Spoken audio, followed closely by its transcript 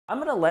I'm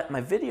gonna let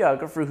my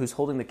videographer who's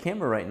holding the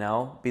camera right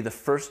now be the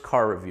first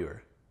car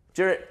reviewer.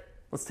 Jarrett,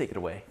 let's take it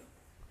away.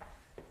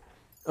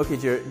 Okay,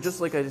 Jarrett, just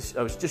like I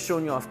was just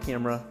showing you off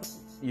camera,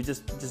 you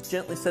just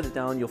gently set it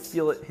down, you'll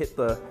feel it hit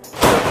the,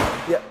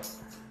 yeah.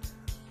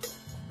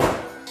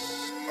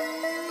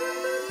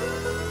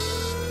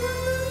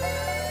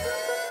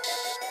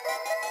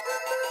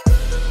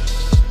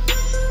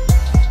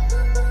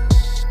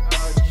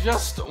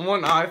 Just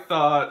when I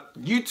thought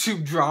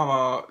YouTube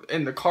drama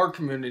in the car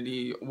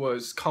community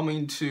was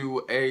coming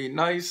to a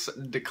nice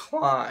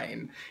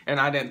decline, and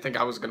I didn't think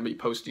I was going to be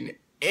posting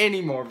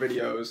any more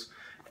videos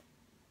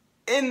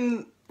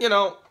in, you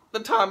know, the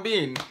time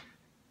being,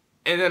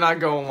 and then I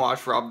go and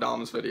watch Rob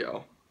Dahm's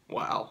video.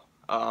 Wow.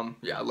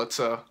 Yeah, let's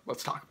talk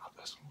about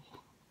this.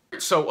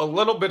 So a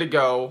little bit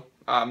ago,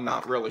 I'm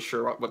not really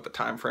sure what the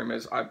time frame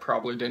is. I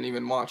probably didn't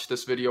even watch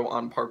this video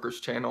on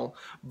Parker's channel,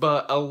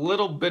 but a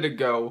little bit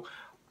ago,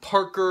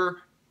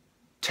 Parker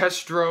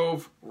test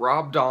drove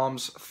Rob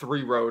Dahm's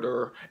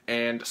 3-rotor,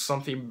 and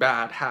something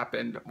bad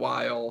happened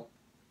while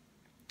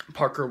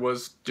Parker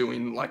was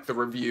doing like the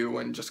review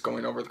and just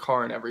going over the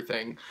car and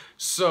everything.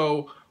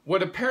 So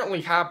what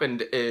apparently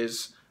happened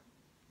is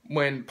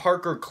when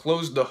Parker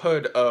closed the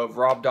hood of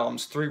Rob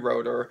Dahm's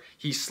 3-rotor,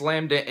 he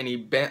slammed it and he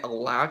bent a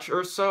latch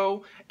or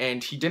so,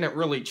 and he didn't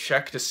really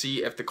check to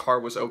see if the car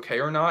was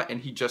okay or not,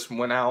 and he just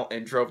went out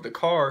and drove the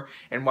car,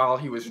 and while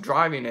he was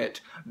driving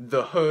it,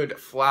 the hood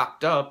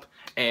flapped up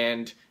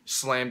and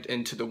slammed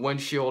into the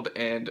windshield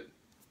and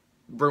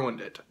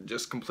ruined it.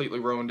 Just completely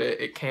ruined it.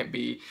 It can't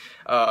be,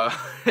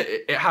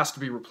 it has to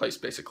be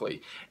replaced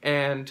basically.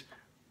 And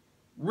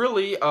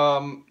really,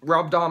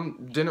 Rob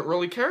Dahm didn't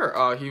really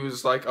care. He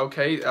was like,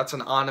 okay, that's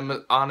an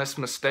honest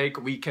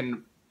mistake. We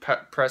can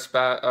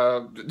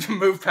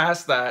move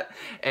past that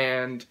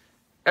and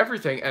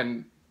everything.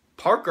 And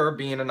Parker,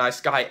 being a nice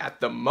guy at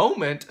the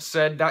moment,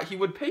 said that he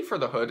would pay for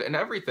the hood and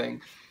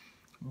everything.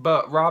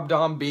 But Rob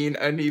Dahm, being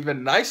an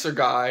even nicer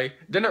guy,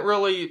 didn't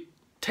really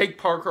take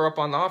Parker up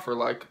on the offer.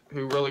 Like,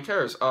 who really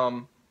cares?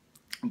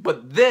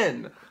 But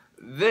then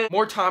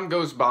more time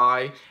goes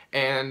by,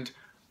 and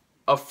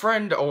a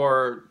friend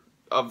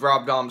of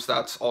Rob Dahm's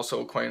that's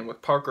also acquainted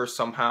with Parker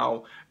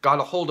somehow got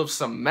a hold of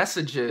some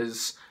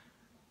messages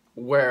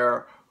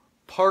where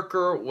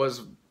Parker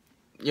was,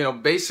 you know,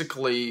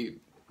 basically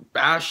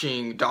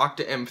bashing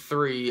Docta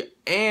M3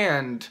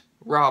 and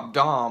Rob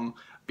Dahm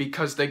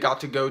because they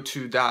got to go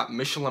to that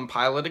Michelin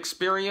Pilot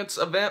Experience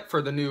event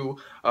for the new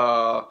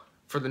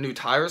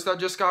tires that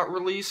just got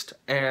released,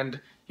 and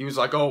he was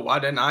like, oh, why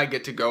didn't I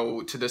get to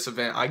go to this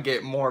event? I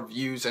get more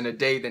views in a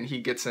day than he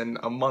gets in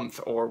a month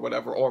or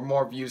whatever, or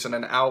more views in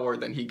an hour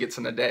than he gets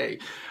in a day.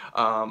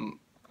 I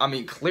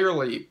mean,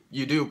 clearly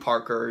you do,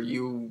 Parker.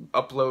 You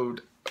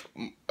upload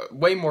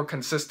way more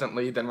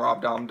consistently than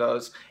Rob Dahm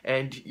does,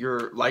 and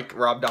you're, like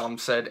Rob Dahm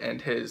said in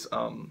his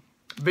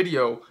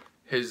video,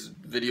 his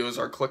videos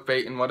are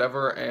clickbait and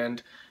whatever,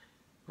 and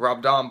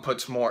Rob Dahm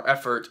puts more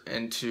effort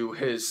into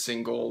his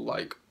single,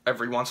 like,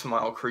 every once in a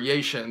while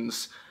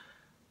creations.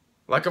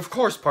 Like, of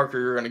course, Parker,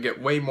 you're going to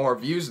get way more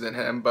views than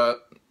him,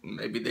 but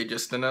maybe they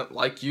just didn't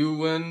like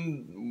you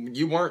and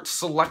you weren't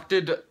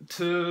selected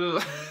to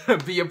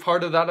be a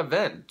part of that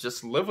event.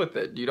 Just live with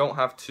it. You don't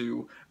have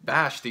to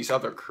bash these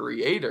other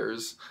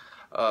creators.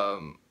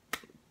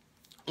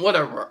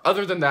 Whatever.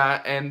 Other than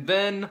that, and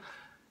then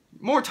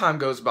more time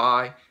goes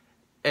by,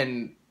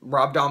 and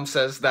Rob Dahm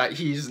says that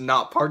he's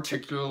not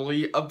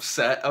particularly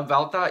upset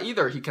about that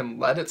either. He can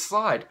let it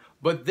slide.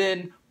 But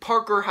then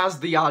Parker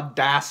has the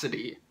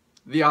audacity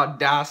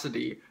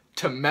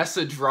to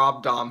message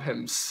Rob Dahm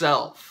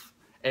himself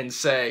and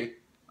say,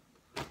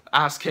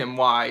 ask him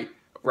why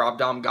Rob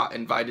Dahm got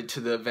invited to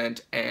the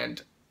event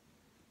and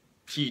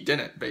he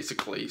didn't,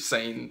 basically,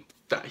 saying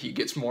that he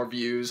gets more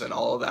views and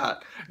all of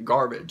that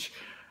garbage.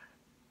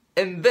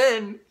 And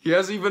then he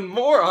has even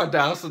more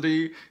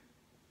audacity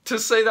to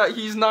say that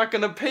he's not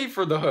going to pay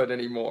for the hood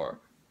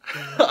anymore.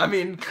 I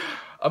mean,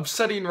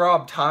 upsetting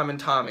Rob time and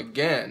time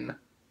again,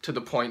 to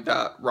the point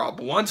that Rob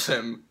wants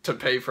him to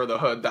pay for the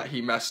hood that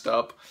he messed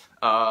up,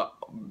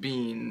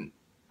 being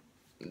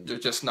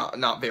just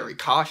not very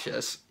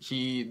cautious.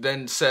 He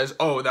then says,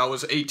 oh, that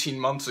was 18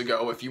 months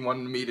ago. If you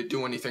wanted me to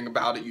do anything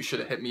about it, you should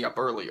have hit me up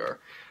earlier.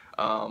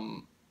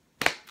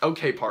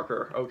 Okay,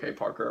 Parker. Okay,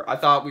 Parker. I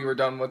thought we were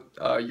done with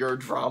your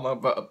drama,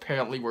 but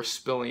apparently we're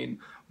spilling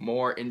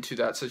more into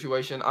that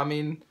situation. I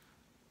mean,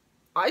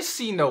 I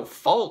see no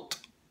fault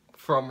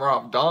from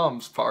Rob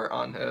Dahm's part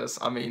on this.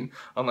 I mean,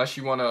 unless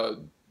you want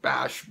to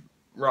bash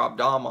Rob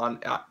Dahm on,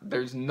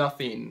 there's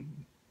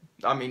nothing.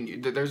 I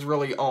mean, there's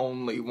really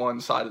only one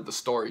side of the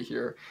story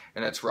here,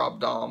 and it's Rob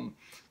Dahm.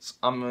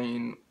 I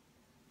mean,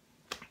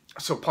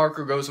 so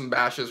Parker goes and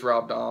bashes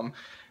Rob Dahm.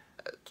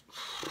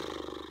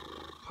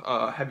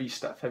 Heavy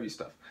stuff.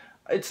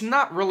 It's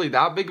not really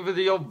that big of a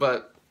deal,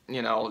 but,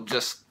 you know,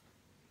 just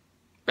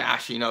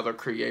bashing other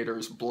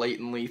creators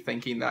blatantly,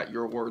 thinking that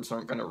your words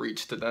aren't going to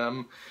reach to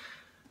them.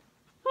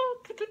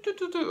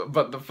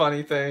 But the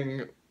funny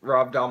thing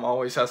Rob Dahm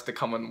always has to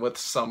come in with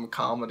some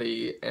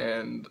comedy,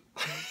 and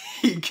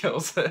he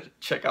kills it.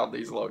 Check out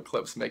these little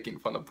clips making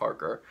fun of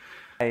Parker.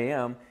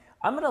 I'm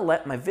gonna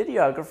let my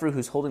videographer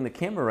who's holding the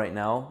camera right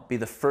now be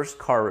the first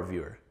car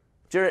reviewer.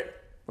 Jarrett,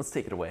 let's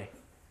take it away.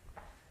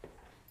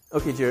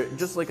 Okay, Jarrett,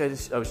 just like I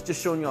was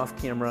just showing you off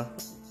camera,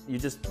 you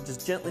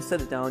just gently set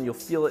it down. You'll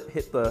feel it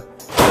hit the,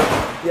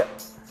 yeah.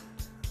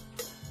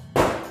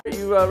 Are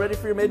you ready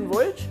for your maiden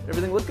voyage?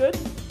 Everything look good?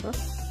 Huh?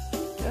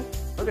 Yeah,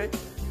 okay.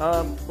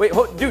 Wait,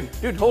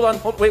 dude, hold on,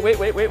 wait.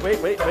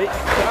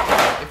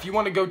 If you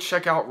want to go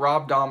check out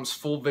Rob Dahm's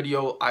full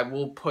video, I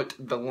will put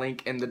the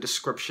link in the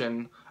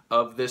description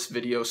of this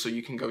video so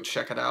you can go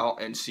check it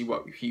out and see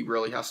what he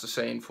really has to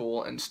say in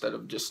full instead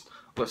of just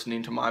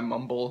listening to my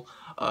mumble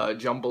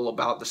jumble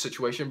about the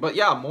situation. But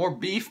yeah, more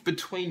beef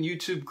between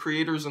YouTube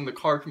creators and the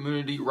car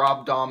community,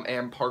 Rob Dahm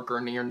and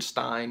Parker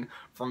Nierenstein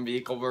from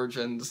Vehicle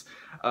Virgins.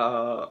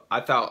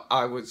 I thought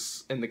I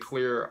was in the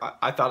clear.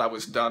 I thought I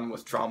was done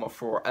with drama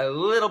for a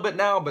little bit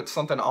now, but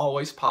something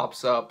always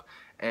pops up.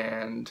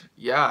 And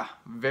yeah,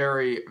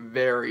 very,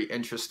 very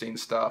interesting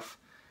stuff.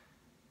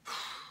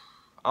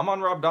 I'm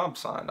on Rob Dahm's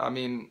side. I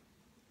mean,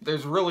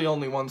 there's really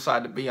only one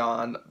side to be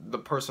on, the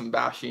person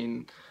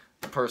bashing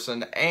the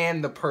person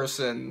and the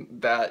person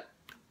that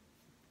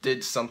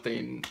did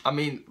something. I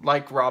mean,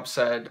 like Rob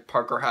said,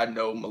 Parker had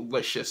no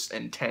malicious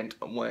intent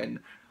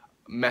when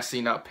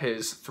messing up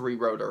his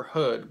 3-rotor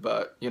hood,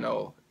 but, you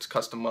know, it's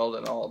custom welded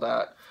and all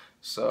that.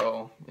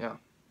 So, yeah.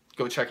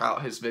 Go check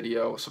out his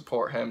video,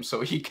 support him so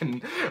he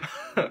can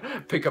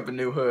pick up a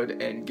new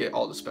hood and get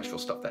all the special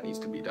stuff that needs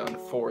to be done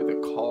for the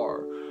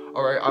car.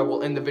 Alright, I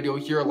will end the video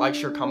here. Like,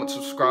 share, comment,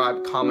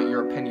 subscribe, comment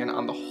your opinion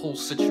on the whole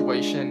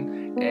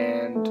situation.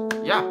 And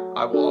yeah,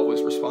 I will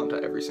always respond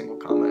to every single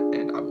comment,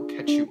 and I will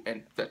catch you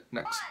in the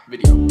next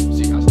video.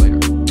 See you guys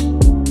later.